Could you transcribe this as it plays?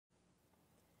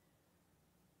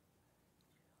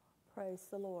Praise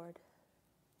the Lord.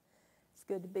 It's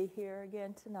good to be here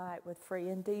again tonight with Free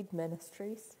Indeed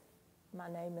Ministries. My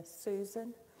name is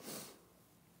Susan,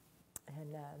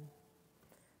 and I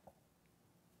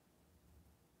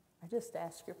just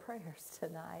ask your prayers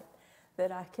tonight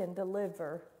that I can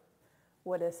deliver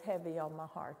what is heavy on my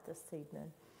heart this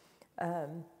evening.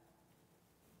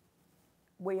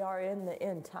 We are in the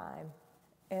end time,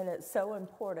 and it's so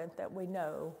important that we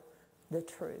know the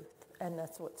truth. And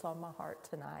that's what's on my heart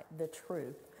tonight, the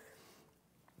truth.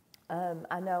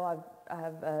 I know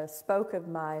I've spoke of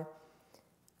my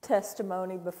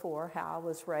testimony before, how I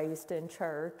was raised in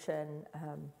church and,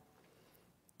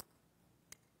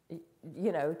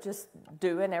 just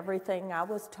doing everything I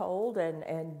was told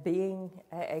and being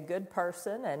a good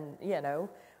person and,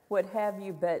 what have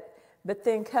you. But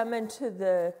then coming to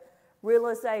the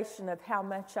realization of how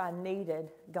much I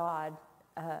needed God,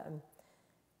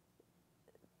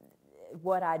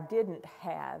 what I didn't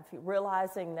have,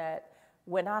 realizing that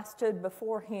when I stood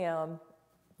before Him,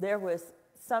 there was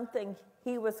something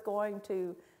He was going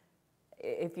to,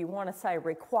 if you want to say,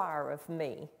 require of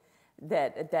me,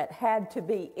 that had to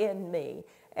be in me,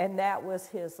 and that was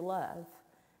His love,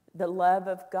 the love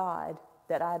of God,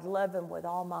 that I'd love Him with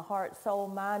all my heart, soul,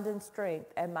 mind, and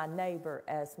strength, and my neighbor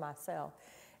as myself.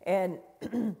 And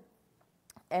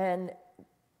and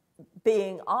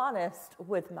being honest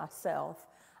with myself,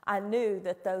 I knew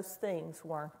that those things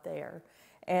weren't there.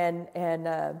 And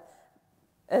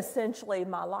essentially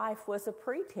my life was a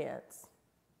pretense,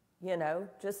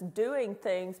 just doing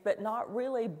things, but not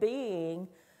really being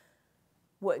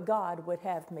what God would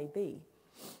have me be.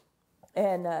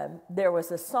 And there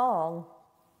was a song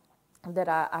that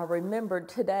I remembered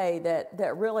today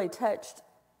that really touched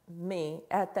me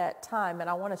at that time, and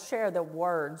I want to share the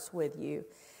words with you.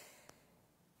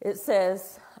 It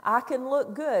says, I can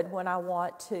look good when I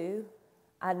want to.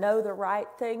 I know the right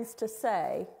things to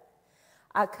say.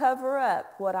 I cover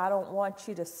up what I don't want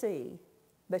you to see,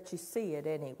 but you see it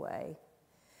anyway.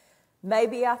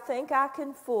 Maybe I think I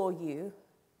can fool you.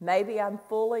 Maybe I'm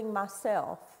fooling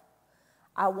myself.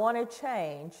 I want to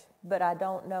change, but I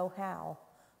don't know how.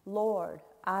 Lord,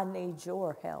 I need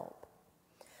your help.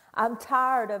 I'm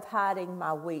tired of hiding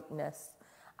my weakness.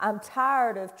 I'm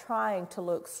tired of trying to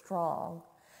look strong.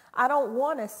 I don't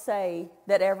want to say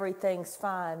that everything's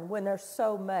fine when there's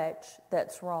so much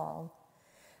that's wrong.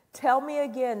 Tell me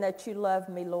again that you love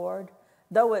me, Lord,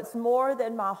 though it's more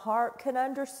than my heart can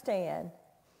understand,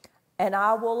 and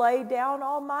I will lay down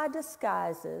all my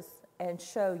disguises and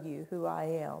show you who I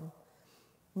am.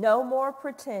 No more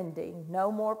pretending,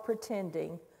 no more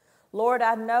pretending. Lord,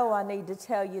 I know I need to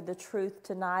tell you the truth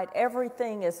tonight.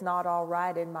 Everything is not all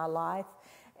right in my life,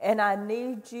 and I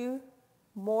need you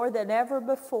more than ever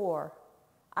before.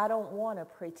 I don't want to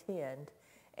pretend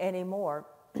anymore.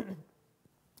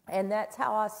 And that's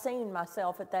how I seen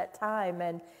myself at that time,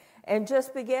 and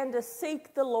just began to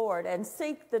seek the Lord and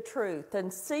seek the truth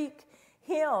and seek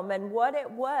Him and what it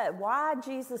was, why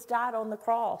Jesus died on the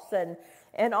cross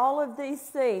and all of these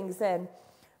things. And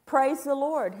praise the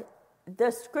Lord.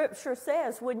 The scripture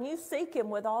says when you seek Him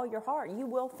with all your heart, you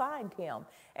will find Him,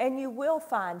 and you will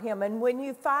find Him. And when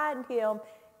you find Him,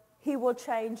 He will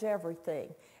change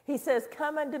everything. He says,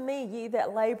 come unto me, ye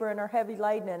that labor and are heavy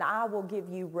laden, and I will give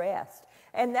you rest.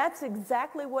 And that's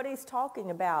exactly what He's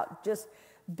talking about, just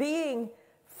being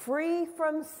free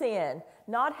from sin,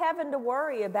 not having to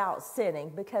worry about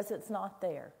sinning because it's not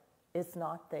there. It's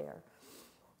not there.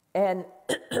 And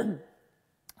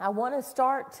I want to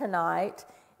start tonight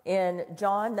in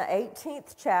John, the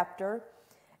 18th chapter,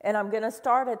 and I'm going to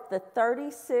start at the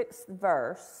 36th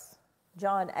verse.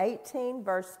 John 18,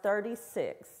 verse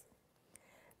 36.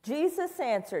 Jesus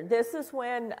answered. This is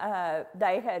when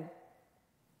they had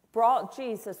brought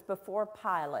Jesus before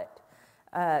Pilate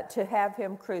to have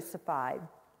Him crucified.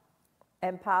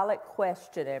 And Pilate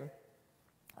questioned Him,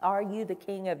 are you the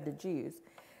King of the Jews?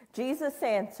 Jesus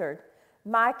answered,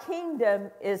 my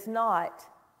kingdom is not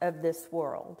of this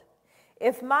world.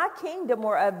 If my kingdom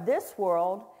were of this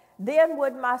world, then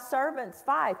would my servants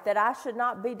fight that I should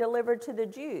not be delivered to the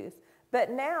Jews.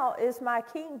 But now is my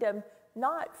kingdom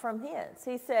not from hence.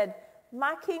 He said,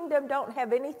 my kingdom don't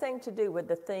have anything to do with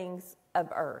the things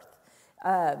of earth.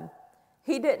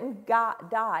 He didn't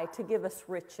die to give us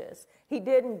riches. He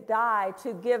didn't die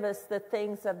to give us the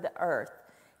things of the earth.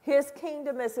 His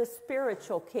kingdom is a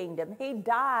spiritual kingdom. He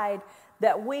died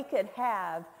that we could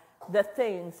have the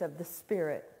things of the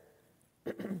Spirit.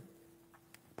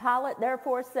 Pilate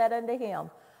therefore said unto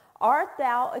him, art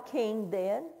thou a king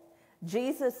then?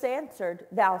 Jesus answered,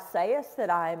 thou sayest that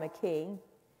I am a king.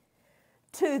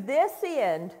 To this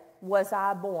end was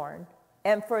I born,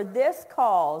 and for this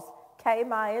cause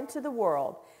came I into the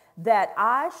world, that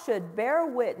I should bear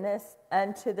witness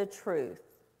unto the truth.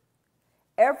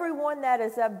 Everyone that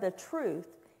is of the truth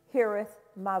heareth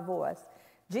my voice.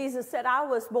 Jesus said, I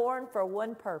was born for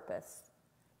one purpose,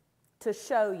 to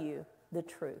show you the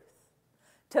truth,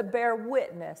 to bear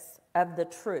witness of the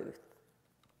truth.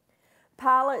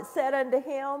 Pilate said unto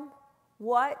him,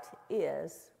 what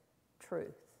is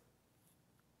truth?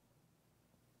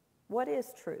 What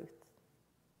is truth?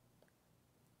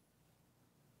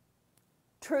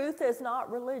 Truth is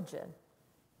not religion.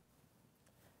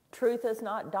 Truth is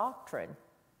not doctrine.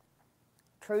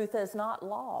 Truth is not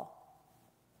law.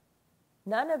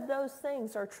 None of those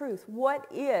things are truth. What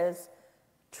is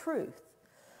truth?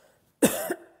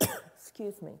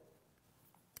 Excuse me.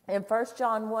 In 1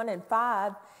 John 1 and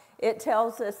 5, it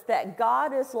tells us that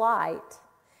God is light,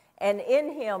 and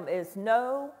in him is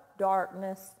no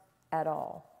darkness at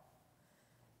all.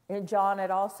 In John, it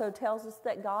also tells us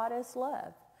that God is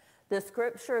love. The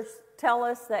scriptures tell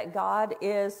us that God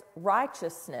is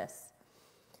righteousness.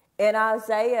 In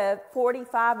Isaiah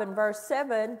 45 and verse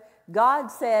 7,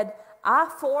 God said, I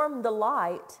form the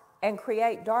light and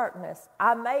create darkness.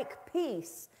 I make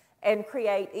peace and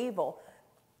create evil.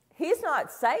 He's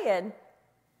not saying,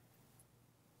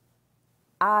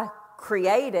 I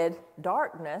created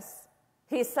darkness.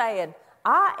 He's saying,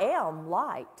 I am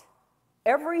light.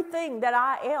 Everything that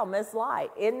I am is light.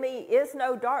 In me is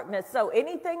no darkness. So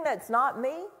anything that's not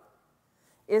me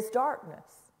is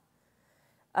darkness.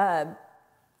 I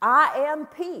am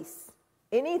peace.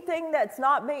 Anything that's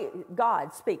not me,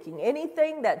 God speaking,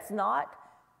 anything that's not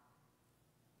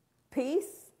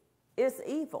peace is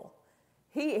evil.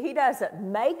 He doesn't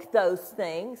make those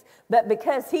things, but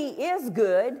because he is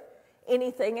good,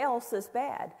 anything else is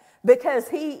bad. Because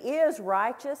he is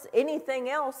righteous, anything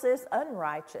else is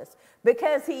unrighteous.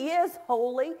 Because he is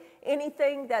holy,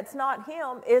 anything that's not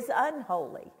him is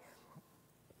unholy.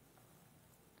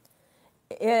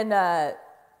 In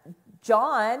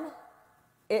John,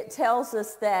 it tells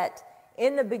us that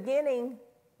in the beginning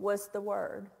was the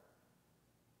Word.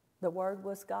 The Word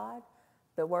was God.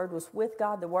 The Word was with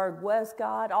God. The Word was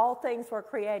God. All things were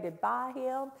created by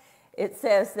him. It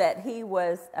says that he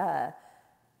was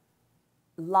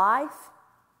life,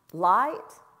 light.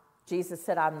 Jesus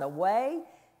said, I'm the way.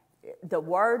 The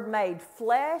Word made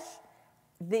flesh,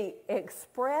 the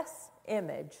express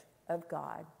image of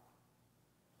God.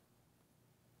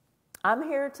 I'm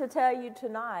here to tell you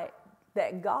tonight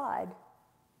that God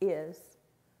is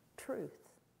truth.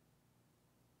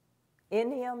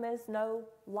 In him is no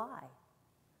lie.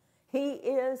 He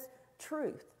is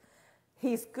truth.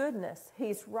 He's goodness.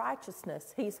 He's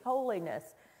righteousness. He's holiness.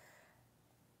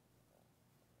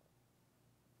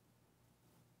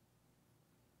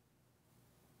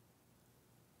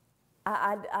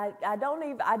 I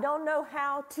don't know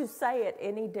how to say it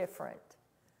any different.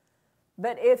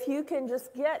 But if you can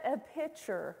just get a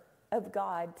picture of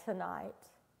God tonight,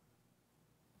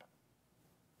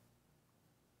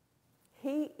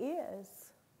 he is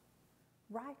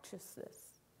righteousness.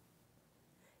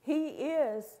 He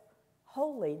is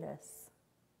holiness.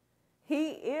 He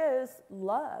is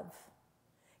love.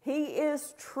 He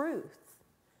is truth.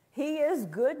 He is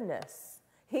goodness.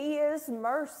 He is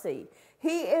mercy.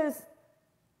 He is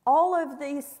all of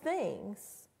these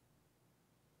things.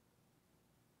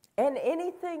 And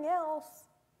anything else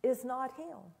is not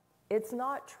him. It's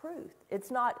not truth. It's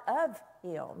not of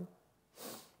him.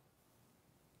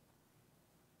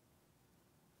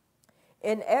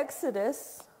 In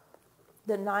Exodus,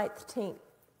 the 19th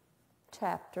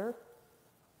chapter,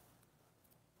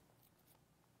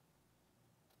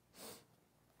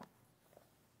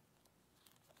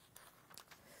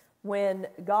 when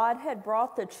God had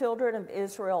brought the children of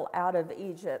Israel out of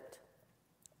Egypt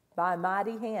by a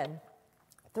mighty hand,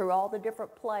 through all the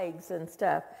different plagues and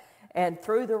stuff, and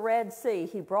through the Red Sea,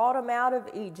 he brought them out of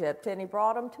Egypt, and he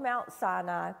brought them to Mount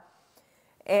Sinai.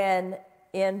 And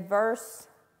in verse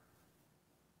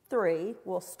 3,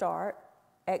 we'll start,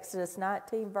 Exodus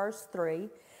 19, verse 3.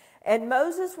 And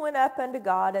Moses went up unto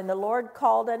God, and the Lord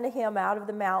called unto him out of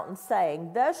the mountain,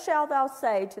 saying, Thus shalt thou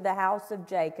say to the house of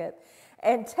Jacob,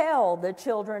 and tell the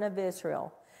children of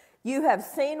Israel, You have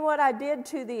seen what I did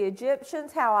to the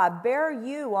Egyptians, how I bare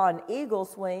you on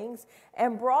eagle's wings,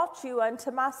 and brought you unto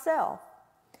myself.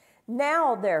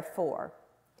 Now, therefore,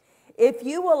 if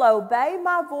you will obey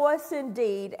my voice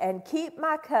indeed, and keep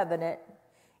my covenant,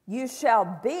 you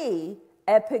shall be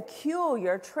a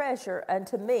peculiar treasure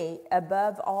unto me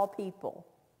above all people.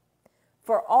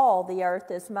 For all the earth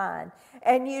is mine,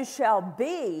 and you shall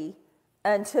be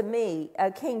unto me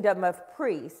a kingdom of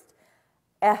priests,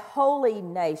 a holy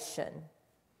nation.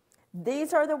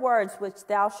 These are the words which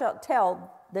thou shalt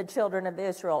tell the children of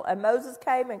Israel. And Moses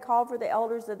came and called for the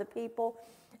elders of the people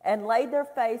and laid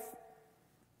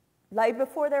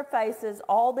before their faces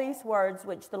all these words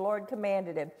which the Lord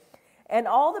commanded him. And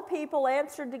all the people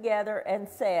answered together and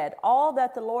said, all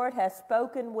that the Lord has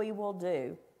spoken we will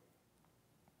do.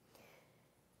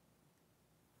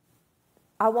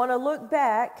 I want to look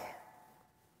back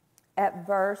at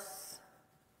verse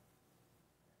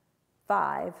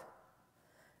 5.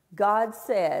 God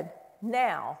said,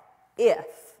 now, if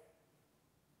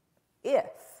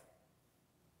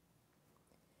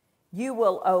you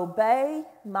will obey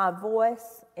my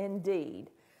voice indeed.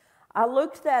 I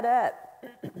looked that up,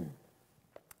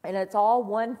 and it's all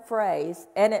one phrase,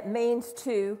 and it means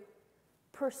to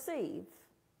perceive.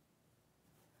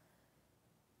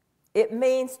 It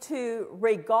means to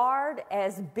regard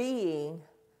as being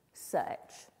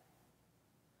such.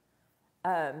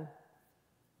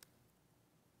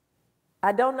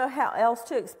 I don't know how else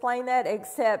to explain that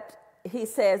except he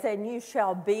says, and you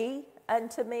shall be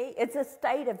unto me. It's a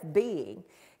state of being.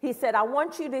 He said, I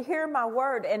want you to hear my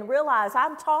word and realize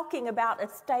I'm talking about a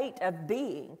state of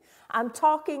being. I'm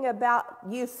talking about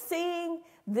you seeing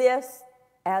this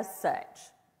as such.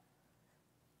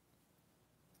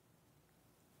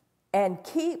 And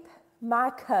keep my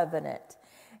covenant.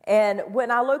 And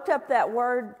when I looked up that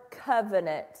word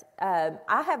covenant,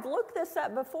 I have looked this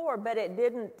up before, but it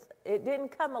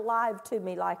didn't come alive to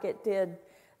me like it did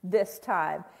this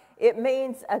time. It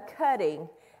means a cutting,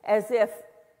 as if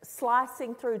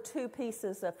slicing through two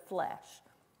pieces of flesh.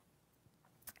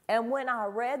 And when I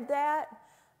read that,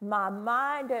 my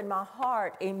mind and my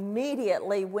heart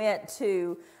immediately went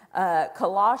to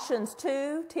Colossians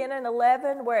 2, 10 and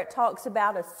 11, where it talks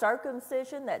about a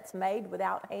circumcision that's made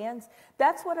without hands.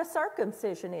 That's what a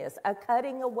circumcision is, a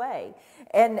cutting away.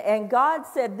 And God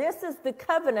said, this is the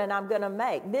covenant I'm going to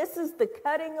make. This is the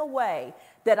cutting away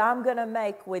that I'm going to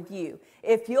make with you.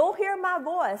 If you'll hear my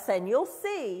voice and you'll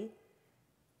see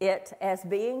it as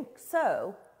being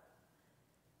so,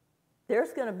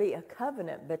 there's going to be a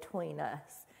covenant between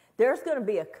us. There's going to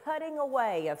be a cutting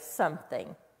away of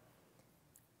something.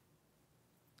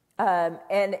 And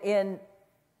in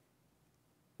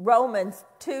Romans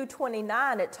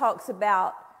 2:29, it talks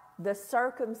about the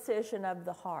circumcision of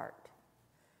the heart,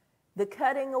 the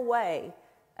cutting away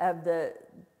of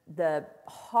the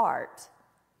heart.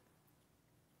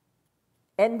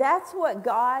 And that's what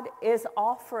God is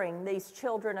offering these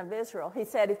children of Israel. He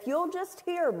said, if you'll just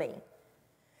hear me,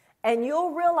 and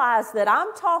you'll realize that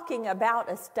I'm talking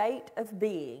about a state of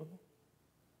being,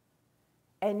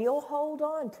 and you'll hold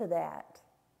on to that.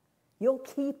 You'll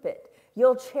keep it.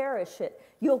 You'll cherish it.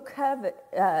 You'll covet,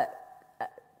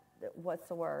 what's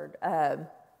the word?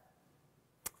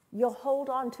 You'll hold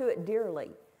on to it dearly.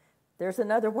 There's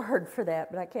another word for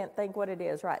that, but I can't think what it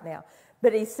is right now.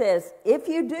 But he says, if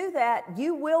you do that,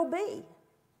 you will be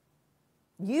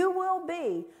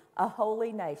a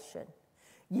holy nation.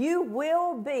 You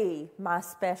will be my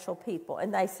special people.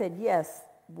 And they said, yes,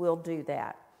 we'll do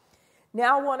that.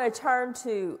 Now I want to turn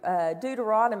to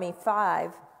Deuteronomy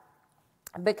 5,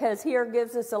 because here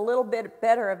gives us a little bit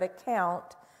better of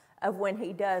account of when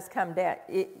he does come down.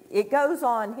 It goes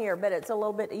on here, but it's a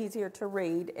little bit easier to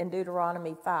read in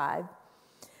Deuteronomy 5.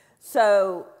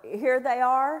 So here they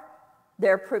are.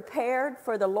 They're prepared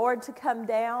for the Lord to come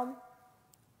down.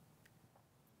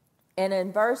 And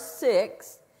in verse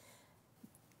 6,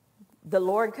 the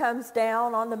Lord comes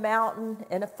down on the mountain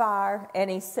in a fire, and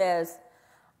he says,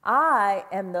 I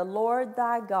am the Lord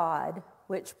thy God,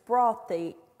 which brought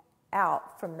thee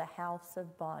out from the house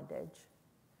of bondage.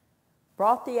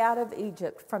 Brought thee out of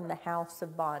Egypt from the house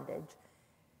of bondage.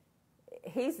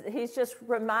 He's just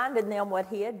reminding them what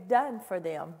he had done for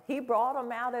them. He brought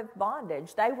them out of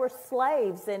bondage. They were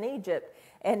slaves in Egypt,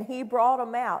 and he brought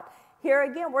them out. Here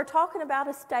again, we're talking about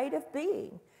a state of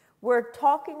being. We're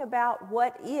talking about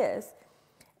what is.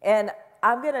 And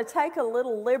I'm going to take a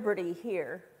little liberty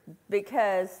here,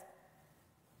 because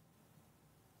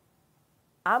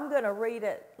I'm going to read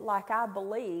it like I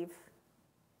believe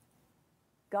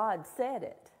God said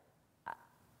it.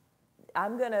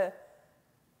 I'm going to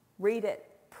read it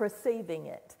perceiving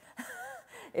it,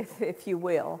 if you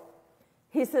will.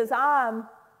 He says, I'm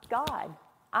God.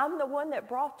 I'm the one that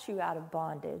brought you out of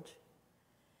bondage.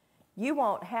 You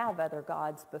won't have other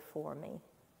gods before me.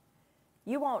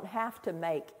 You won't have to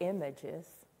make images.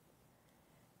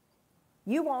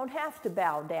 You won't have to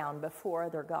bow down before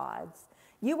other gods.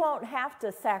 You won't have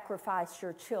to sacrifice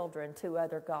your children to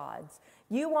other gods.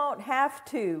 You won't have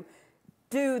to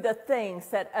do the things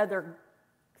that other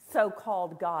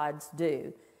so-called gods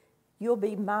do. You'll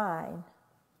be mine.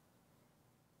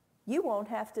 you won't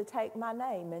have to take my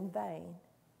name in vain.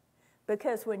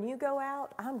 Because when you go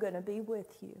out, I'm going to be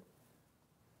with you.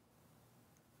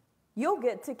 You'll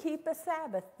get to keep a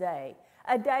Sabbath day,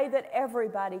 a day that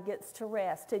everybody gets to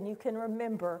rest, and you can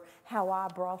remember how I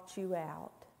brought you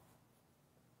out.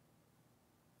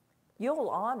 You'll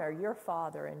honor your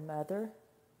father and mother.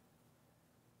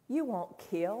 You won't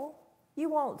kill. You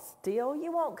won't steal.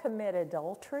 You won't commit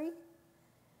adultery.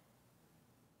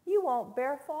 You won't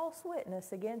bear false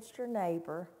witness against your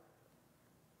neighbor.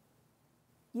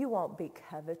 You won't be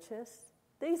covetous.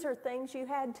 These are things you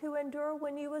had to endure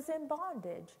when you was in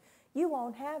bondage. You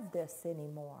won't have this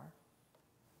anymore.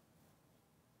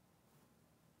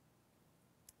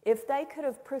 If they could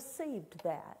have perceived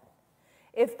that,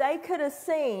 if they could have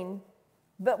seen,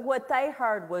 but what they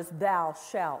heard was, thou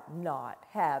shalt not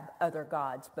have other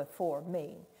gods before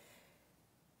me.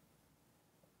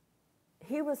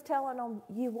 He was telling them,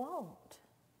 you won't.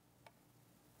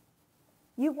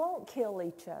 You won't kill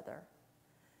each other.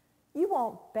 You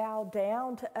won't bow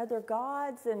down to other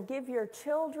gods and give your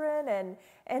children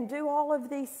and do all of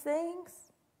these things.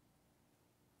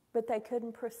 But they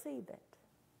couldn't perceive it.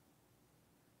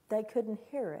 They couldn't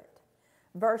hear it.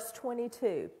 Verse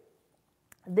 22,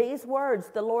 these words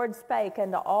the Lord spake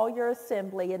unto all your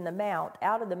assembly in the mount,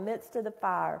 out of the midst of the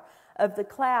fire, of the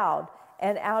cloud,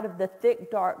 and out of the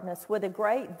thick darkness, with a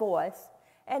great voice.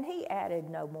 And he added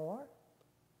no more.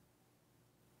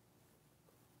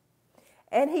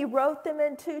 And he wrote them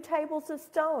in 2 tables of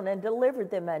stone and delivered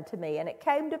them unto me. And it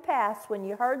came to pass, when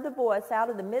you heard the voice out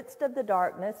of the midst of the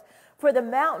darkness, for the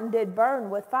mountain did burn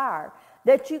with fire,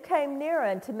 that you came near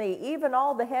unto me, even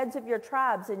all the heads of your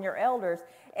tribes and your elders.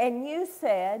 And you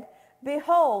said,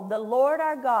 behold, the Lord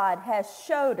our God has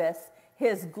showed us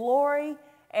his glory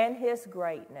and his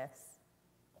greatness.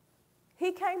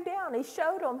 He came down. He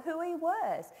showed them who he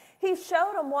was. He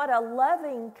showed them what a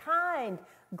loving, kind,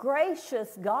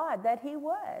 gracious God that he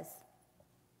was.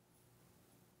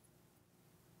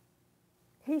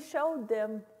 He showed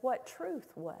them what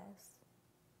truth was,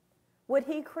 what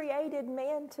he created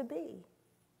man to be.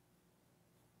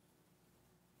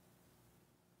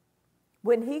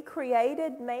 When he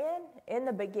created man in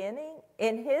the beginning,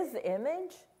 in his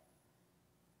image,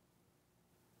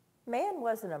 man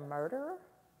wasn't a murderer.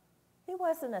 He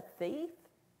wasn't a thief.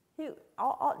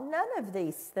 None of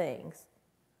these things.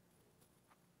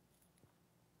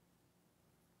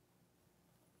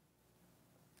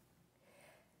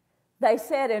 They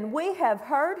said, and we have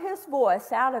heard his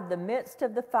voice out of the midst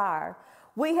of the fire.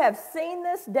 We have seen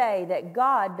this day that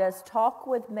God does talk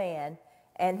with man,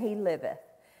 and he liveth.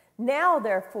 Now,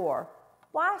 therefore,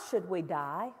 why should we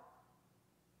die?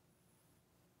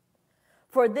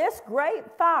 For this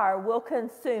great fire will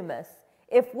consume us.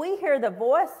 If we hear the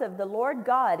voice of the Lord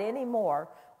God any more,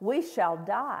 we shall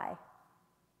die.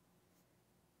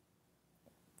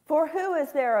 For who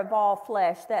is there of all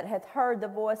flesh that hath heard the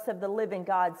voice of the living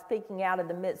God speaking out of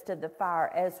the midst of the fire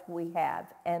as we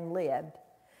have and lived?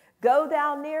 Go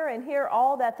thou near and hear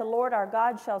all that the Lord our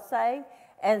God shall say,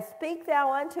 and speak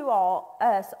thou unto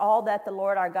us all that the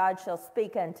Lord our God shall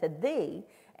speak unto thee,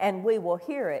 and we will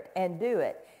hear it and do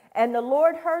it. And the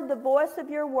Lord heard the voice of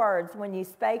your words when you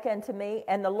spake unto me,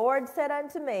 and the Lord said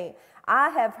unto me, I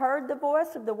have heard the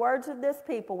voice of the words of this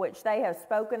people which they have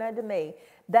spoken unto me.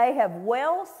 They have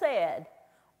well said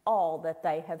all that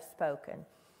they have spoken.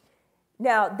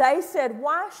 Now, they said,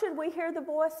 why should we hear the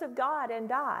voice of God and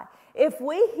die? If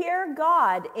we hear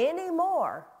God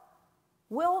anymore,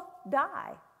 we'll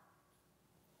die.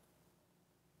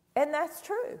 And that's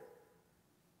true.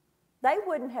 They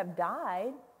wouldn't have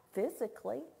died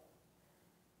physically,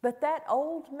 but that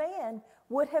old man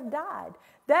would have died.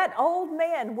 That old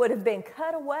man would have been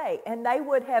cut away, and they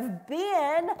would have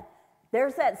been,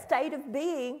 there's that state of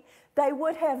being, they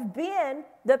would have been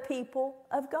the people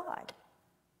of God.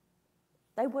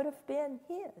 They would have been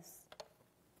his.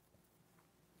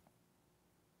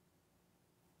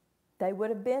 They would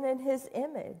have been in his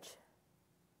image.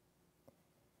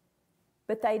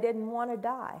 But they didn't want to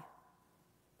die.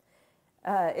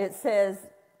 It says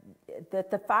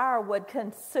that the fire would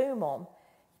consume them.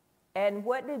 And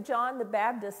what did John the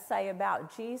Baptist say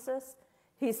about Jesus?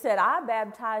 He said, I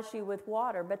baptize you with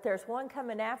water, but there's one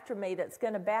coming after me that's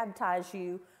going to baptize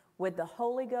you with the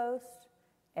Holy Ghost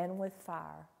and with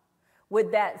fire.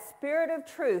 With that spirit of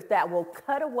truth that will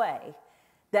cut away,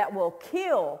 that will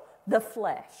kill the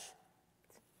flesh.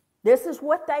 This is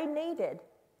what they needed.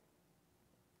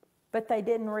 But they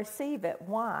didn't receive it.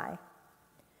 Why?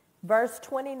 Verse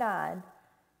 29,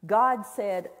 God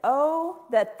said, oh,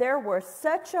 that there were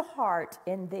such a heart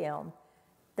in them,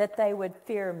 that they would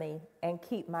fear me and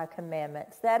keep my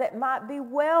commandments, that it might be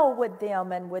well with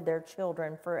them and with their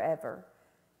children forever.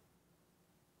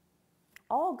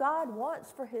 All God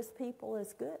wants for his people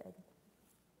is good.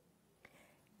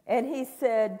 And he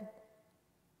said,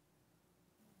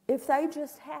 if they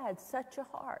just had such a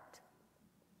heart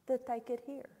that they could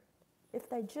hear, if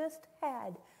they just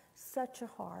had such a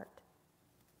heart.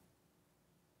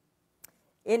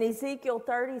 In Ezekiel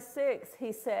 36,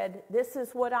 he said, this is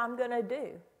what I'm going to do.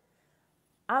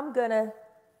 I'm going to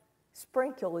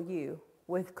sprinkle you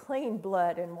with clean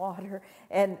blood and water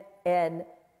and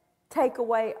take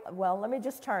away, well, let me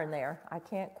just turn there. I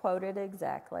can't quote it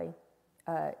exactly.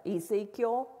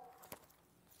 Ezekiel,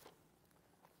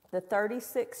 the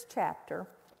 36th chapter.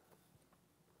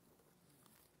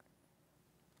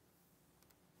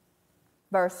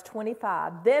 Verse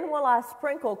 25, then will I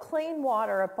sprinkle clean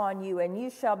water upon you, and you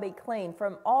shall be clean.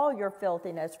 From all your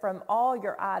filthiness, from all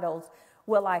your idols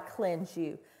will I cleanse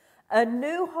you. A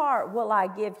new heart will I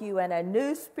give you, and a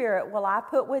new spirit will I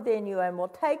put within you, and will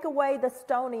take away the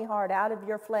stony heart out of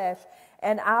your flesh,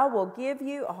 and I will give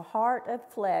you a heart of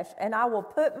flesh, and I will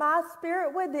put my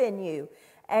spirit within you,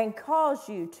 and cause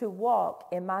you to walk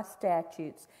in my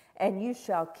statutes, and you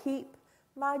shall keep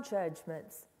my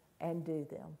judgments and do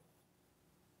them.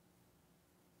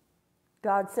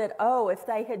 God said, oh, if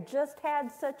they had just had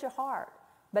such a heart,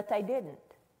 but they didn't.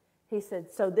 He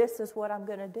said, so this is what I'm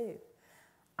going to do.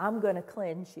 I'm going to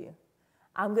cleanse you.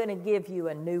 I'm going to give you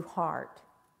a new heart.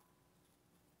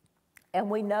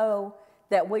 And we know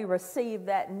that we receive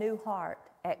that new heart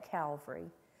at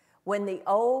Calvary. When the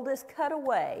old is cut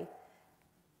away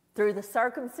through the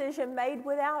circumcision made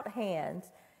without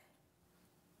hands,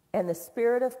 and the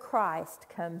Spirit of Christ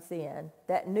comes in,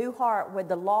 that new heart with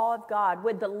the law of God,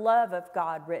 with the love of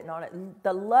God written on it.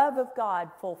 The love of God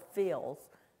fulfills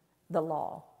the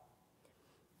law.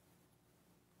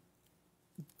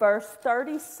 Verse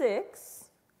 37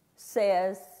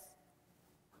 says,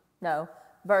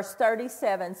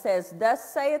 thus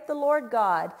saith the Lord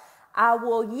God, I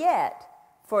will yet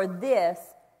for this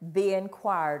be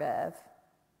inquired of,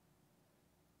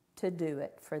 to do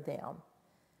it for them.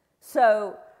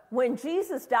 So, when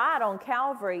Jesus died on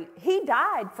Calvary, he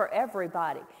died for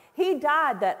everybody. He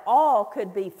died that all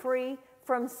could be free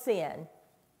from sin.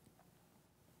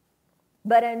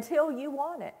 But until you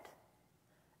want it,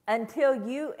 until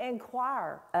you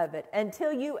inquire of it,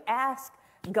 until you ask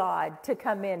God to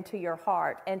come into your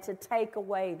heart and to take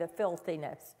away the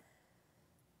filthiness,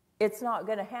 it's not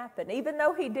going to happen. Even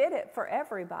though he did it for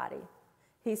everybody,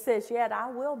 he says, yet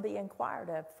I will be inquired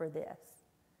of for this.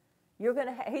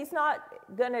 He's not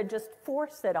going to just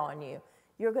force it on you.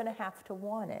 You're going to have to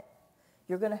want it.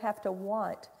 You're going to have to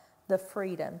want the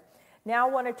freedom. Now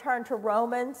I want to turn to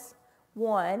Romans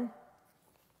 1.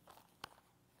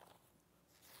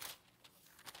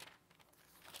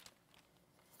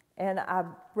 And I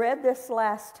read this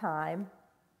last time,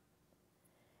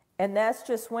 and that's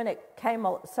just when it came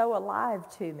so alive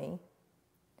to me.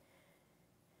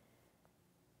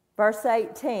 Verse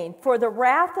 18, for the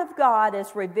wrath of God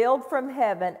is revealed from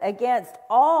heaven against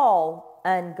all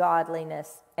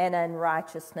ungodliness and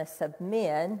unrighteousness of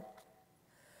men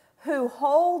who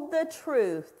hold the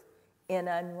truth in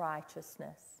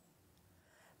unrighteousness.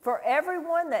 For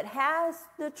everyone that has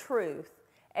the truth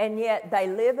and yet they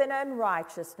live in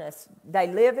unrighteousness, they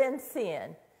live in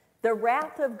sin, the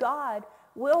wrath of God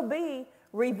will be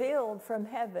revealed from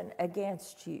heaven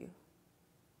against you.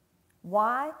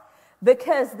 Why?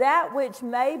 Because that which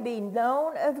may be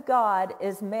known of God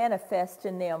is manifest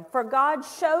in them. For God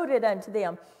showed it unto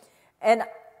them. And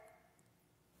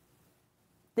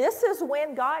this is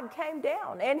when God came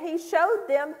down and he showed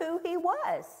them who he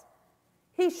was.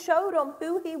 He showed them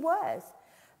who he was.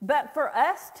 But for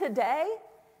us today,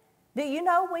 do you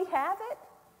know we have it?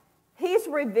 He's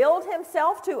revealed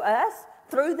himself to us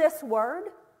through this word.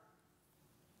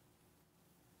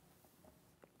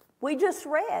 We just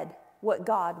read what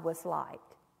God was like.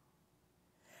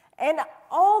 And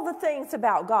all the things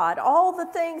about God, all the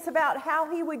things about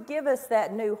how he would give us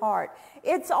that new heart,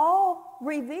 it's all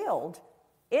revealed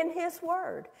in his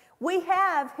word. We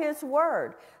have his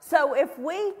word. So if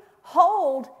we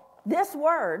hold this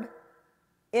word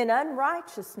in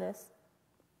unrighteousness,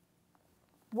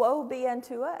 woe be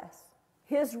unto us.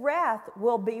 His wrath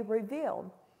will be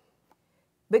revealed.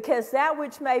 Because that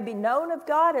which may be known of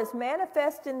God is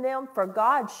manifest in them, for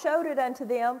God showed it unto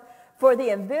them. For the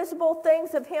invisible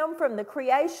things of him from the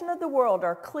creation of the world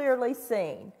are clearly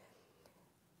seen,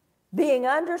 being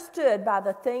understood by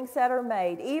the things that are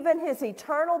made, even his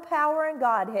eternal power and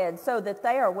Godhead, so that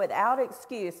they are without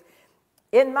excuse.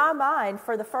 In my mind,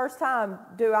 for the first time,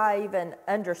 do I even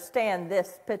understand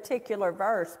this particular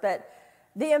verse, but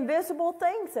the invisible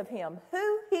things of him,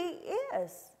 who he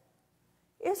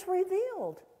is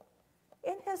revealed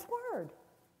in his word.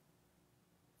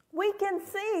 We can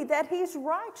see that he's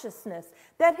righteousness,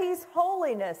 that he's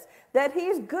holiness, that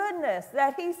he's goodness,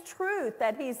 that he's truth,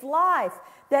 that he's life,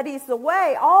 that he's the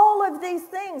way. All of these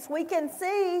things, we can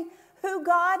see who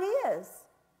God is.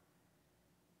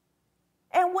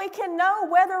 And we can know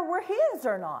whether we're his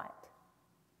or not.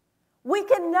 We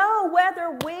can know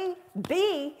whether we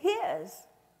be his.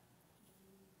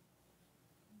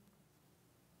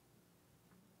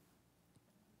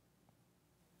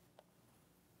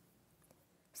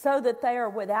 So that they are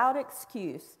without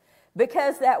excuse,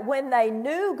 because that when they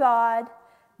knew God,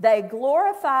 they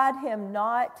glorified him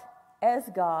not as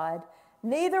God,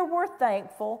 neither were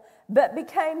thankful, but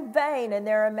became vain in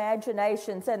their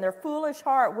imaginations, and their foolish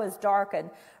heart was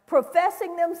darkened.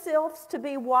 Professing themselves to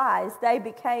be wise, they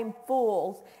became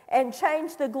fools, and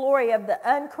changed the glory of the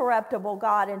uncorruptible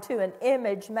God into an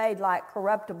image made like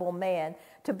corruptible man,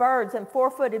 to birds and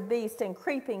four-footed beasts and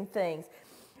creeping things.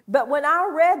 But when I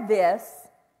read this,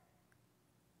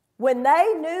 when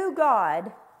they knew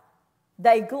God,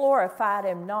 they glorified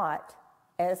him not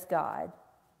as God.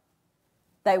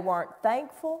 They weren't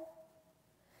thankful.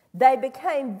 They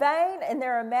became vain in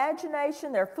their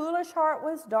imagination. Their foolish heart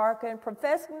was darkened.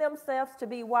 Professing themselves to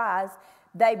be wise,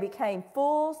 they became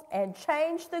fools and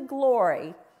changed the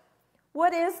glory.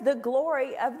 What is the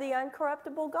glory of the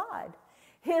uncorruptible God?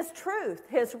 His truth,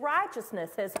 his righteousness,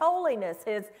 his holiness,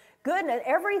 his goodness,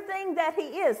 everything that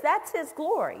he is, that's his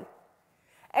glory.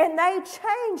 And they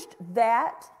changed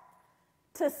that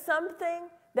to something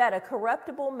that a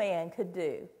corruptible man could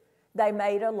do. They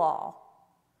made a law.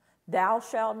 Thou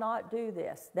shalt not do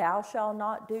this. Thou shalt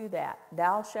not do that.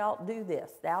 Thou shalt do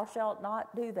this. Thou shalt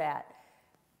not do that.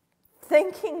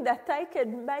 Thinking that they could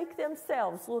make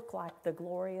themselves look like the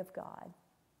glory of God.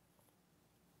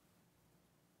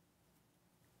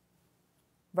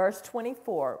 Verse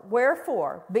 24,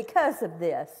 wherefore, because of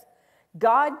this,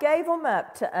 God gave them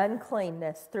up to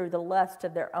uncleanness through the lust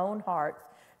of their own hearts,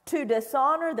 to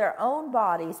dishonor their own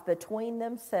bodies between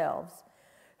themselves,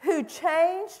 who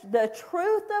changed the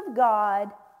truth of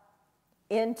God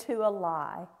into a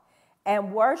lie,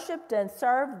 and worshiped and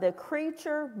served the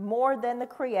creature more than the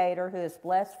Creator, who is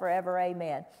blessed forever.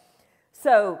 Amen.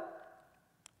 So,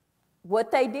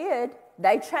 what they did,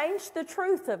 they changed the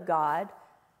truth of God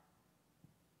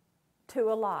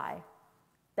to a lie.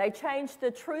 They changed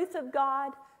the truth of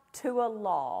God to a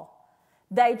law.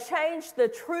 They changed the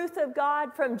truth of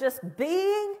God from just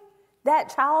being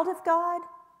that child of God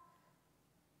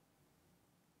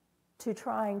to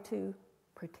trying to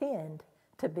pretend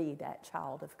to be that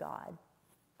child of God.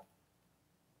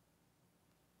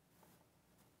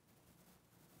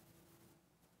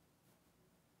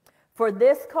 For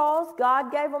this cause,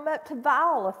 God gave them up to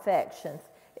vile affections.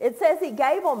 It says he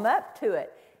gave them up to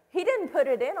it. He didn't put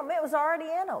it in them. It was already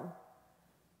in them.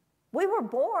 We were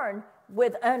born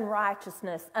with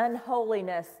unrighteousness,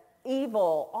 unholiness,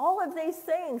 evil, all of these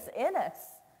things in us.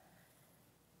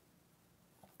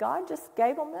 God just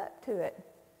gave them up to it.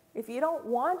 If you don't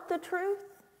want the truth,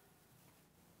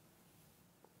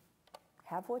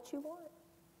 have what you want.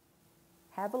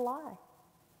 Have a lie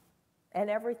and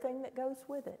everything that goes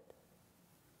with it.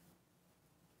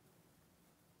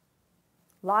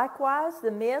 Likewise, the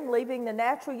men, leaving the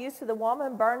natural use of the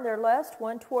woman, burn their lust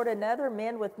one toward another,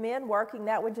 men with men, working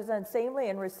that which is unseemly,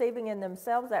 and receiving in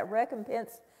themselves that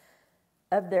recompense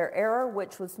of their error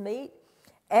which was meet.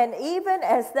 And even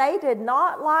as they did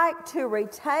not like to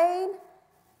retain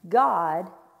God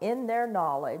in their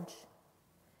knowledge,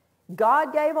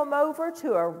 God gave them over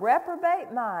to a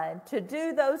reprobate mind to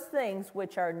do those things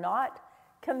which are not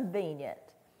convenient,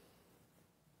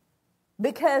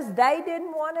 because they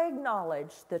didn't want to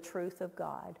acknowledge the truth of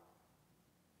God.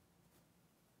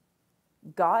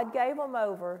 God gave them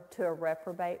over to a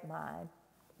reprobate mind,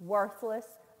 worthless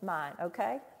mind,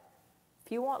 okay?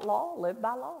 If you want law, live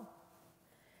by law.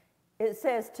 It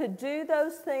says to do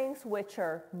those things which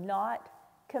are not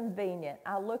convenient.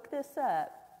 I looked this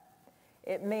up.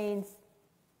 It means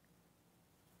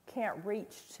can't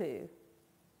reach to.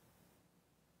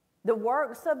 The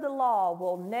works of the law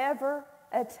will never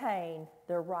attain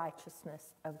the righteousness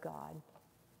of God.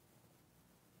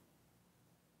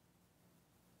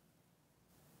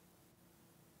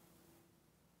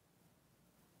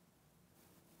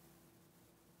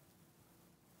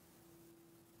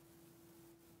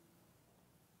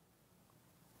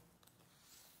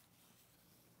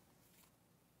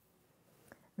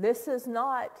 This is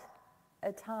not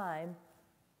a time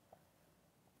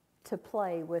to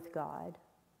play with God.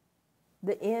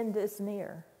 The end is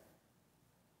near.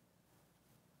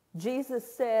 Jesus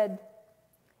said,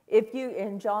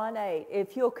 in John 8,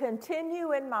 if you'll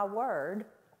continue in my word,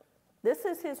 this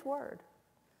is his word.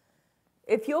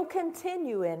 If you'll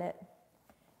continue in it,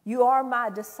 you are my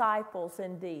disciples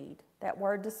indeed. That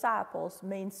word disciples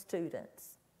means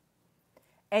students.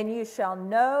 And you shall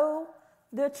know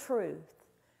the truth,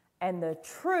 and the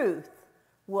truth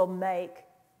will make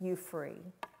you free.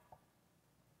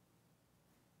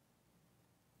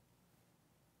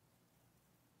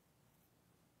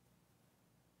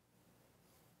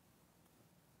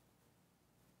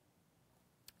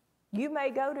 You may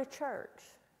go to church.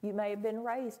 You may have been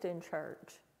raised in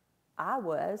church. I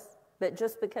was, but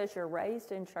just because you're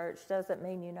raised in church doesn't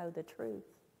mean you know the truth.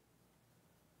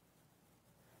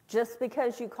 Just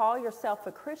because you call yourself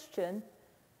a Christian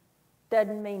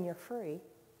doesn't mean you're free.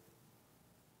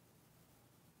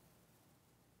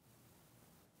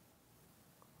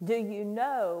 Do you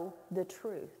know the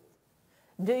truth?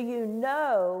 Do you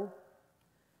know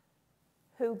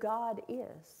who God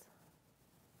is?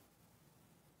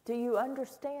 Do you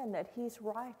understand that he's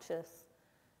righteous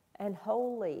and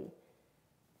holy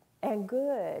and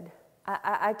good?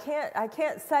 I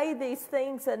can't say these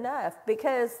things enough,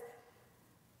 because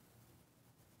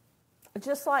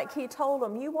just like he told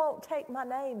them, you won't take my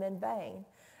name in vain.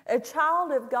 A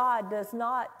child of God does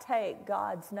not take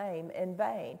God's name in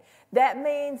vain. That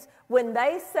means when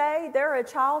they say they're a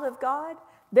child of God,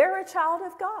 they're a child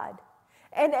of God.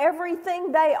 And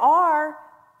everything they are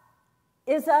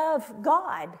is of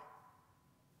God.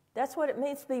 That's what it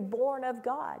means to be born of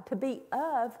God, to be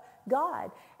of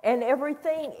God. And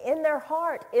everything in their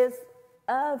heart is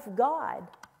of God.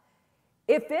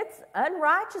 If it's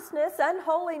unrighteousness,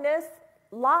 unholiness,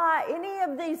 lie, any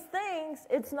of these things,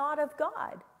 it's not of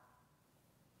God.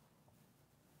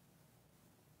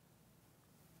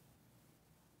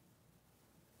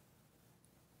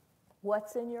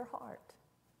 What's in your heart?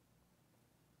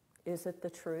 Is it the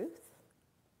truth?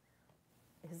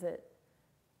 Is it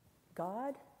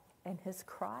God and his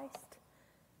Christ?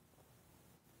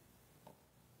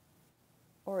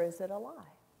 Or is it a lie?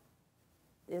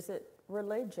 Is it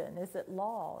religion? Is it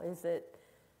law? Is it,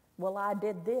 well, I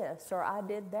did this, or I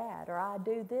did that, or I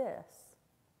do this?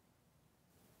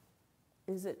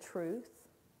 Is it truth,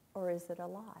 or is it a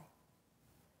lie?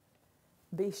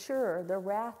 Be sure the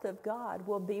wrath of God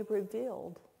will be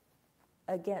revealed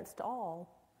against all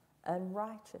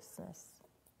unrighteousness.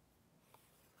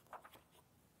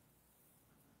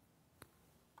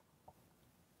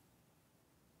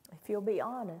 If you'll be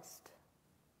honest,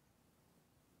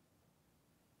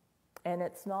 and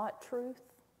it's not truth,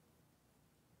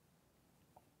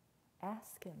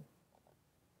 ask him.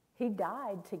 He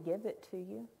died to give it to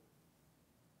you.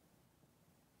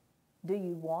 Do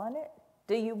you want it?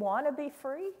 Do you want to be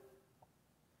free?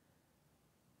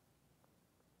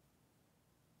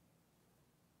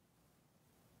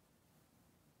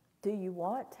 Do you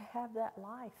want to have that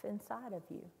life inside of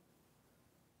you?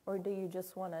 Or do you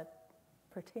just want to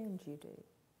pretend you do?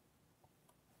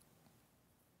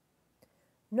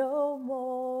 No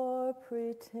more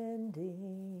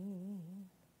pretending.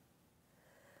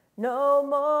 No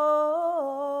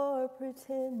more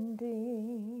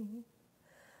pretending.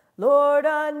 Lord,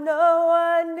 I know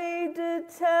I need to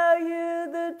tell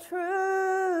you the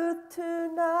truth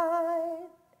tonight.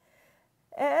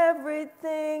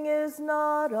 Everything is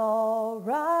not all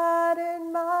right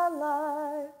in my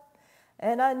life,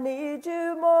 and I need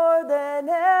you more than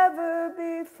ever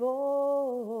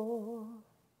before.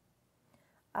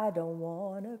 I don't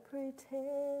want to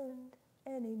pretend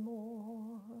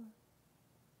anymore.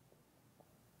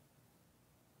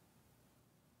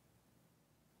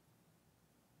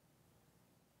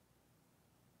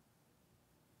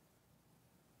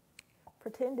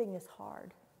 Pretending is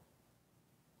hard.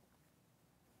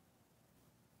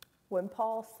 When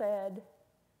Paul said,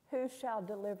 "Who shall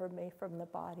deliver me from the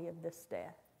body of this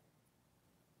death?"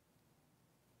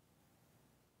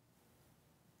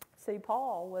 See,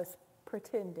 Paul was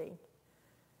pretending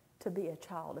to be a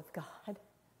child of God.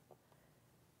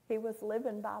 He was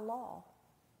living by law.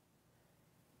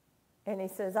 And he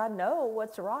says, I know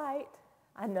what's right.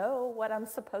 I know what I'm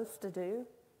supposed to do.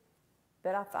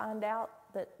 But I find out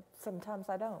that sometimes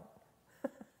I don't.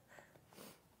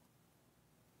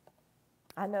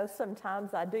 I know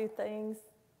sometimes I do things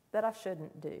that I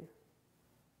shouldn't do.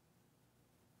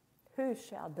 Who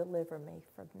shall deliver me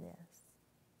from this?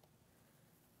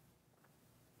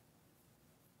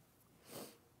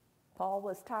 Paul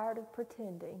was tired of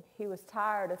pretending. He was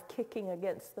tired of kicking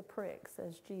against the pricks,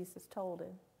 as Jesus told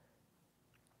him.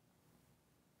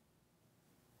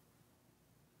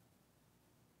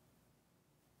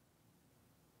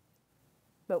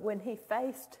 But when he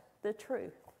faced the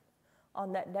truth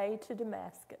on that day to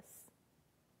Damascus,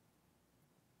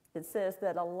 it says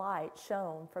that a light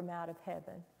shone from out of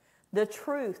heaven. The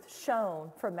truth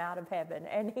shone from out of heaven,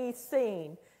 and he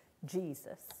seen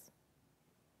Jesus.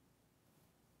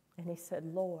 And he said,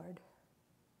 Lord,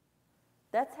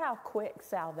 that's how quick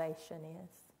salvation is.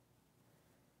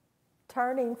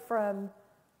 Turning from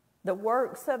the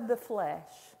works of the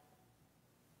flesh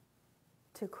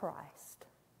to Christ.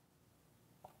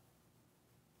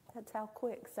 That's how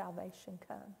quick salvation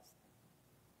comes.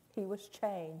 He was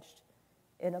changed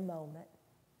in a moment.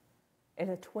 In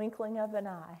a twinkling of an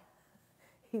eye,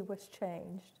 he was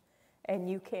changed. And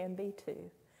you can be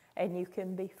too. And you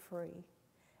can be free.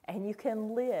 And you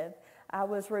can live. I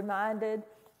was reminded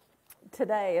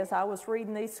today as I was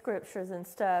reading these scriptures and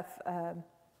stuff,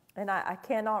 and I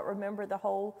cannot remember the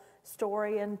whole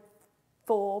story in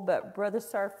full, but Brother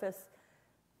Surface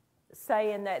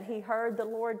saying that he heard the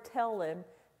Lord tell him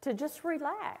to just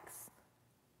relax,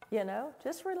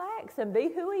 just relax and be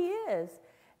who he is.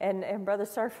 And Brother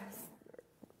Surface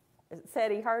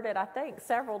said he heard it, I think,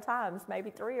 several times, maybe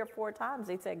 3 or 4 times.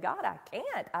 He said, God, I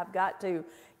can't. I've got to,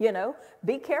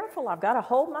 be careful. I've got to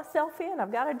hold myself in.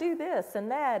 I've got to do this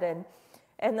and that.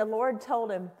 And the Lord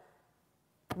told him,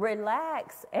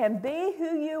 relax and be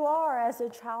who you are as a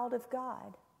child of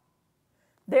God.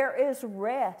 There is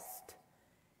rest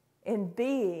in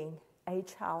being a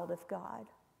child of God.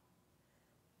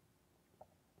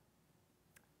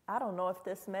 I don't know if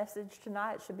this message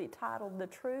tonight should be titled The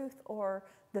Truth or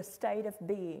The State of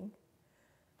Being,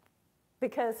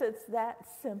 because it's that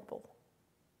simple.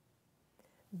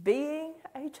 Being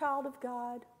a child of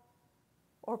God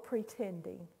or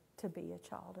pretending to be a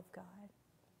child of God.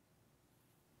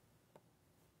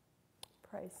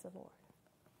 Praise the Lord.